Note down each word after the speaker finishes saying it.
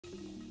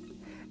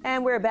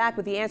And we're back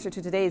with the answer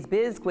to today's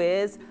Biz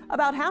Quiz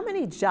about how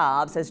many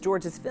jobs has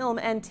Georgia's film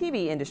and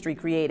TV industry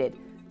created.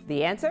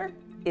 The answer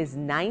is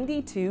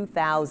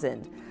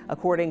 92,000.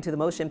 According to the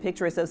Motion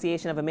Picture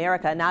Association of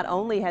America, not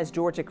only has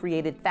Georgia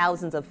created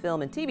thousands of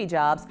film and TV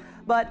jobs,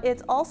 but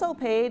it's also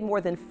paid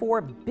more than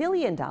 $4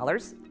 billion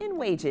in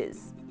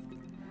wages.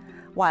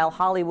 While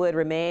Hollywood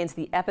remains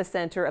the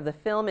epicenter of the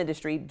film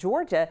industry,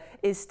 Georgia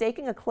is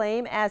staking a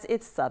claim as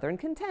its southern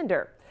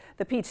contender.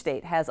 The Peach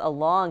State has a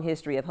long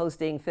history of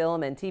hosting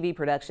film and TV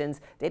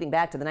productions dating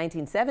back to the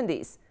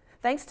 1970s.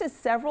 Thanks to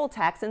several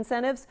tax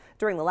incentives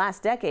during the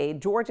last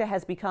decade, Georgia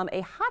has become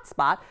a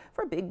hotspot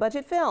for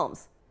big-budget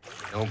films.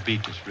 Don't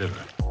beat this river.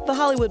 The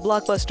Hollywood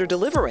blockbuster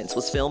Deliverance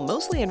was filmed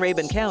mostly in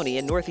Rabun County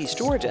in northeast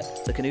Georgia.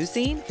 The canoe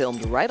scene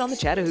filmed right on the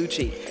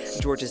Chattahoochee.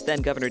 Georgia's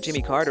then Governor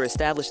Jimmy Carter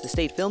established the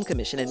State Film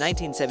Commission in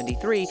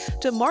 1973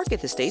 to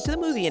market the state to the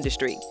movie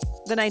industry.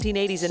 The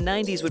 1980s and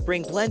 90s would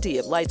bring plenty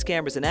of lights,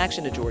 cameras, and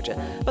action to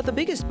Georgia, but the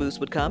biggest boost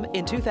would come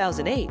in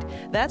 2008.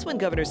 That's when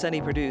Governor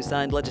Sonny Perdue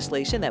signed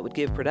legislation that would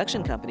give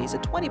production companies a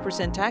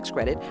 20% tax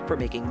credit for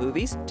making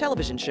movies,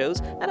 television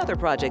shows, and other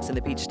projects in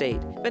the Peach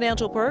State.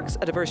 Financial perks,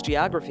 a diverse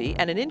geography,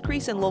 and an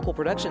increase in local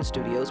production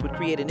studios would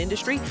create an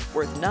industry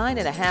worth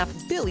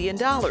 $9.5 billion,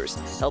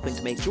 helping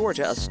to make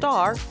Georgia a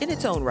star in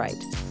its own right.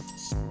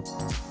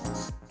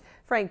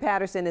 Frank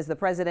Patterson is the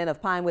president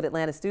of Pinewood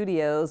Atlanta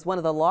Studios, one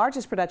of the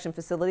largest production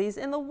facilities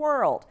in the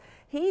world.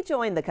 He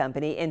joined the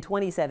company in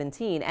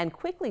 2017 and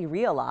quickly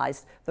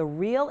realized the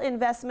real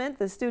investment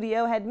the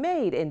studio had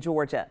made in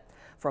Georgia.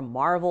 From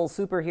Marvel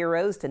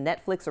superheroes to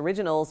Netflix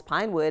originals,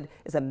 Pinewood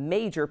is a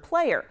major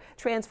player,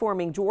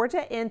 transforming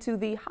Georgia into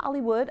the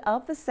Hollywood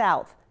of the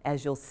South,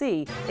 as you'll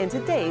see in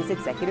today's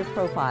executive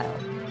profile.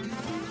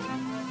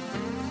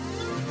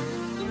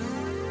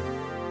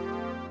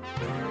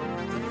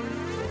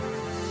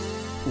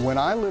 When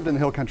I lived in the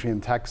hill country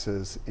in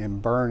Texas, in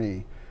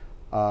Bernie,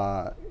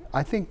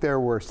 I think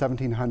there were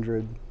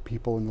 1,700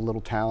 people in the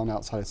little town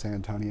outside of San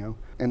Antonio.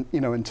 And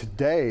and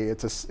today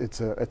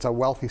it's a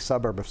wealthy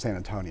suburb of San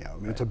Antonio. I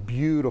mean, it's a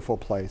beautiful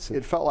place.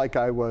 It felt like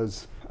I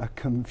was a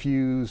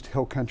confused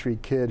hill country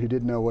kid who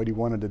didn't know what he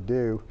wanted to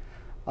do.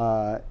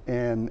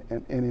 And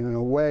in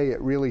a way,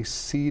 it really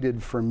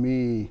seeded for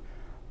me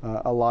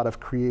a lot of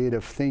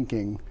creative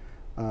thinking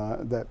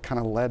that kind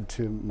of led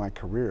to my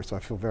career. So I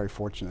feel very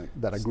fortunate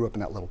that I grew up in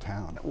that little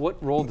town.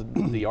 What role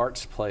did the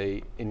arts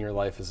play in your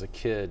life as a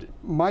kid?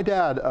 My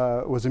dad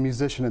was a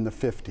musician in the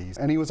 50s,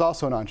 and he was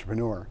also an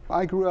entrepreneur.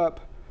 I grew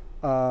up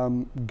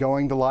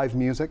going to live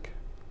music,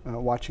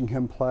 watching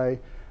him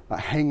play,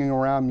 hanging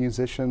around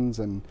musicians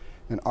and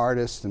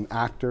artists and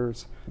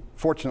actors.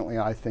 Fortunately,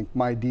 I think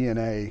my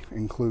DNA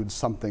includes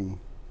something,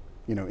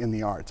 in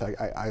the arts.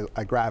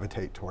 I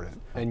gravitate toward it.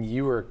 And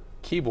you were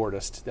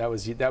keyboardist. That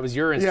was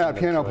your instrument. Yeah,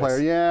 piano player.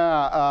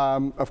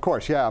 Yeah, of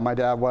course. Yeah, my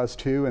dad was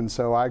too, and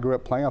so I grew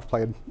up playing. I've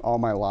played all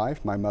my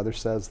life. My mother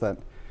says that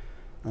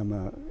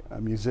I'm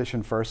a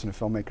musician first and a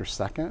filmmaker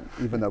second,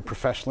 even though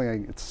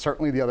professionally it's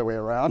certainly the other way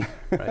around.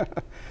 Right.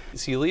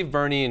 So you leave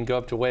Bernie and go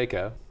up to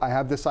Waco. I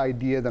have this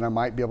idea that I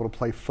might be able to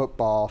play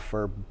football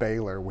for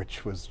Baylor,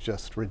 which was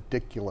just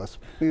ridiculous.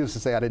 Needless to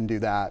say, I didn't do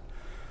that.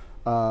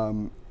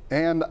 And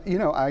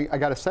I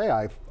got to say,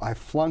 I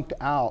flunked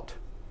out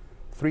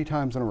 3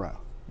 times in a row.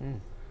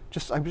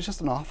 I was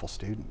just an awful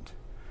student,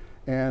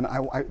 and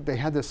they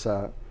had this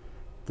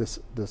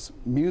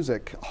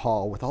music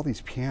hall with all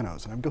these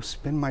pianos, and I'd go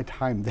spend my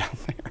time down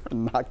there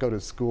and not go to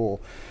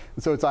school.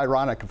 And so it's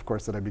ironic, of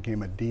course, that I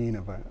became a dean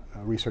of a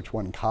Research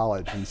 1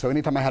 college. And so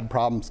anytime I had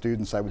problem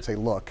students, I would say,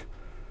 look,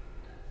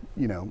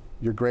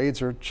 your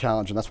grades are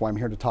challenging. That's why I'm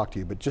here to talk to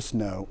you. But just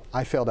know,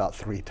 I failed out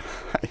 3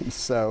 times,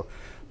 so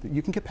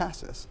you can get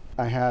past this.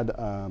 I had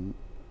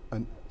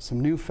some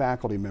new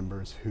faculty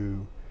members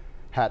who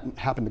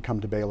happened to come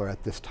to Baylor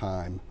at this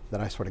time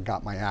that I sort of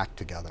got my act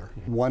together.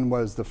 One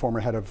was the former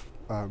head of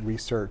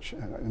research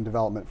and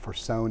development for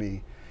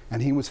Sony,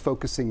 and he was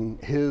focusing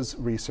his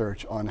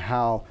research on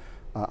how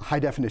high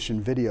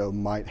definition video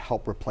might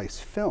help replace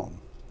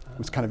film. It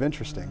was kind of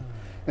interesting.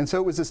 And so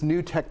it was this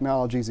new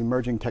technologies,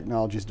 emerging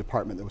technologies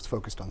department that was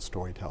focused on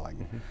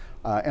storytelling.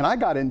 And I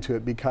got into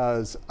it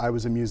because I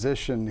was a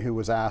musician who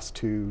was asked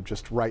to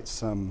just write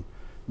some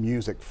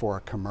music for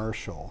a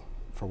commercial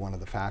for one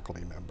of the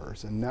faculty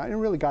members, and I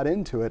really got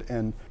into it,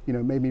 and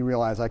made me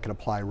realize I could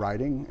apply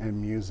writing and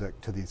music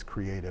to these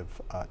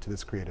to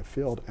this creative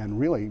field. And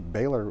really,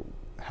 Baylor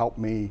helped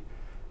me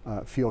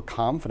feel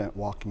confident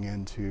walking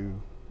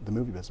into the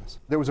movie business.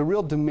 There was a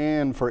real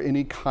demand for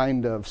any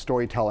kind of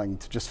storytelling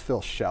to just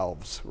fill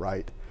shelves,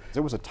 right?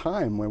 There was a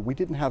time when we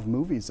didn't have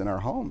movies in our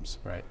homes.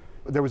 Right.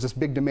 There was this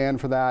big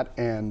demand for that,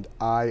 and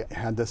I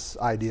had this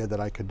idea that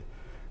I could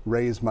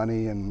raise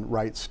money and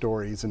write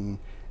stories and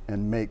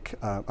make,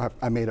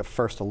 I made at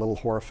first a little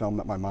horror film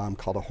that my mom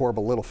called a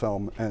horrible little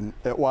film, and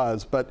it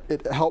was, but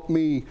it helped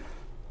me,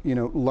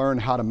 learn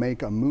how to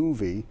make a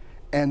movie.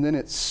 And then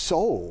it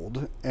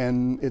sold,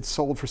 and it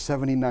sold for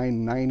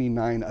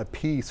 $79.99 a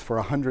piece for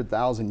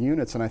 100,000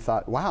 units, and I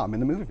thought, wow, I'm in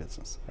the movie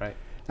business. Right.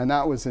 And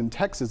that was in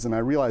Texas, and I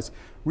realized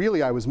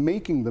really I was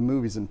making the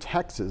movies in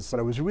Texas. What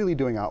I was really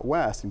doing out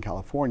west in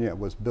California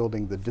was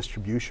building the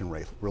distribution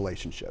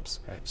relationships.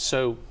 Right.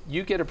 So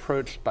you get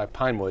approached by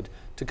Pinewood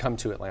to come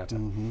to Atlanta.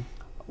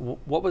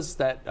 What was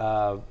that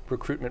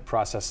recruitment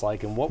process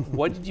like, and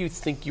what did you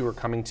think you were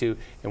coming to,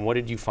 and what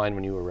did you find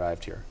when you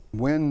arrived here?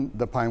 When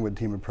the Pinewood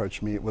team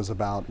approached me, it was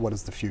about what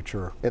is the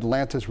future.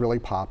 Atlanta's really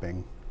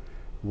popping.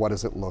 What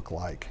does it look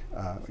like?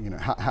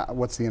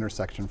 What's the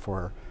intersection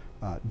for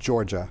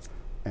Georgia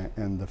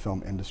and the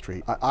film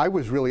industry? I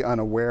was really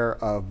unaware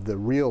of the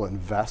real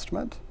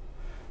investment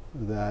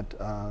that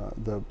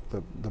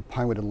the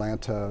Pinewood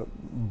Atlanta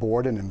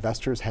board and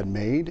investors had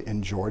made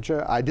in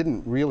Georgia. I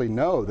didn't really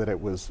know that it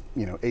was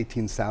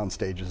 18 sound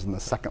stages and the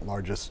second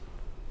largest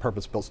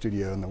purpose-built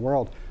studio in the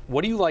world.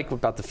 What do you like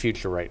about the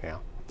future right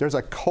now? There's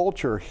a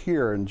culture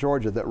here in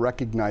Georgia that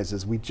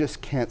recognizes we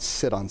just can't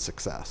sit on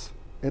success.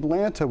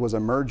 Atlanta was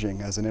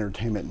emerging as an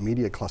entertainment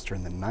media cluster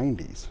in the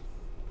 90s.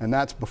 And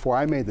that's before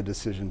I made the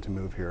decision to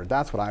move here.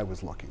 That's what I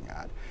was looking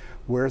at.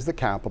 Where's the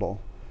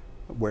capital?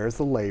 Where's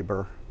the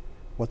labor?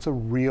 What's a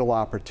real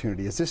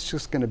opportunity? Is this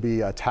just going to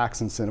be a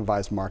tax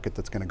incentivized market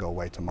that's going to go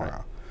away tomorrow?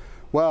 Right.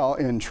 Well,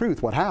 in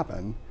truth, what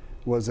happened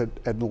was that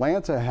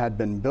Atlanta had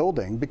been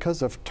building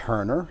because of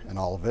Turner and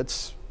all of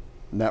its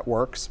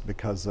networks,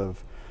 because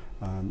of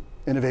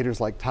innovators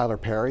like Tyler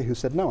Perry, who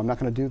said, no, I'm not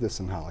going to do this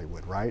in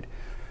Hollywood, right?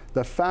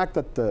 The fact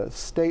that the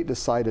state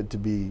decided to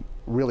be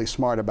really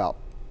smart about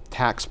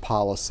tax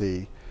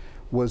policy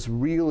was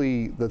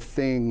really the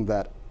thing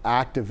that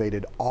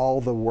activated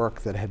all the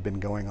work that had been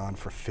going on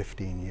for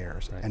 15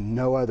 years. Right. And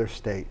no other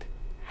state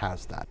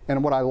has that.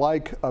 And what I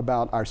like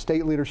about our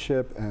state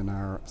leadership and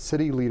our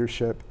city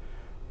leadership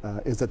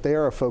is that they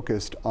are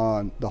focused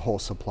on the whole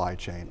supply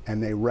chain,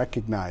 and they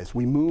recognize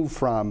we move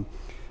from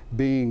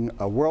being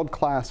a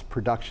world-class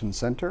production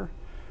center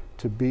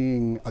to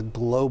being a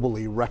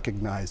globally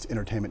recognized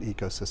entertainment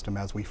ecosystem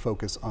as we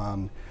focus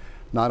on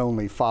not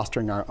only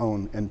fostering our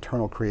own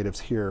internal creatives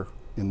here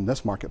in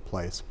this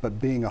marketplace, but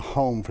being a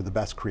home for the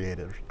best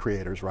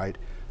creators, right?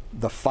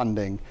 The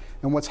funding.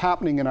 And what's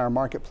happening in our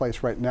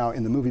marketplace right now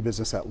in the movie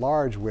business at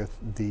large with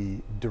the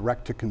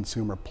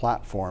direct-to-consumer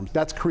platforms,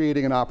 that's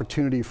creating an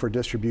opportunity for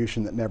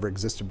distribution that never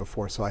existed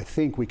before. So I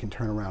think we can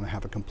turn around and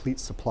have a complete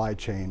supply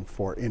chain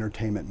for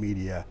entertainment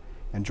media,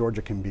 and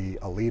Georgia can be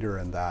a leader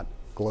in that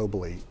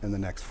globally in the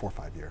next 4 or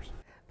 5 years.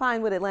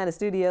 Pinewood Atlanta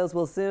Studios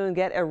will soon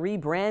get a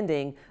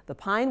rebranding. The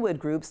Pinewood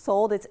Group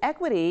sold its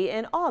equity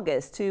in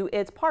August to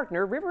its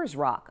partner Rivers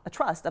Rock, a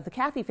trust of the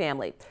Caffey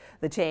family.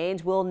 The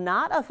change will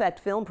not affect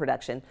film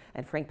production,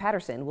 and Frank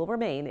Patterson will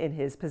remain in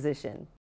his position.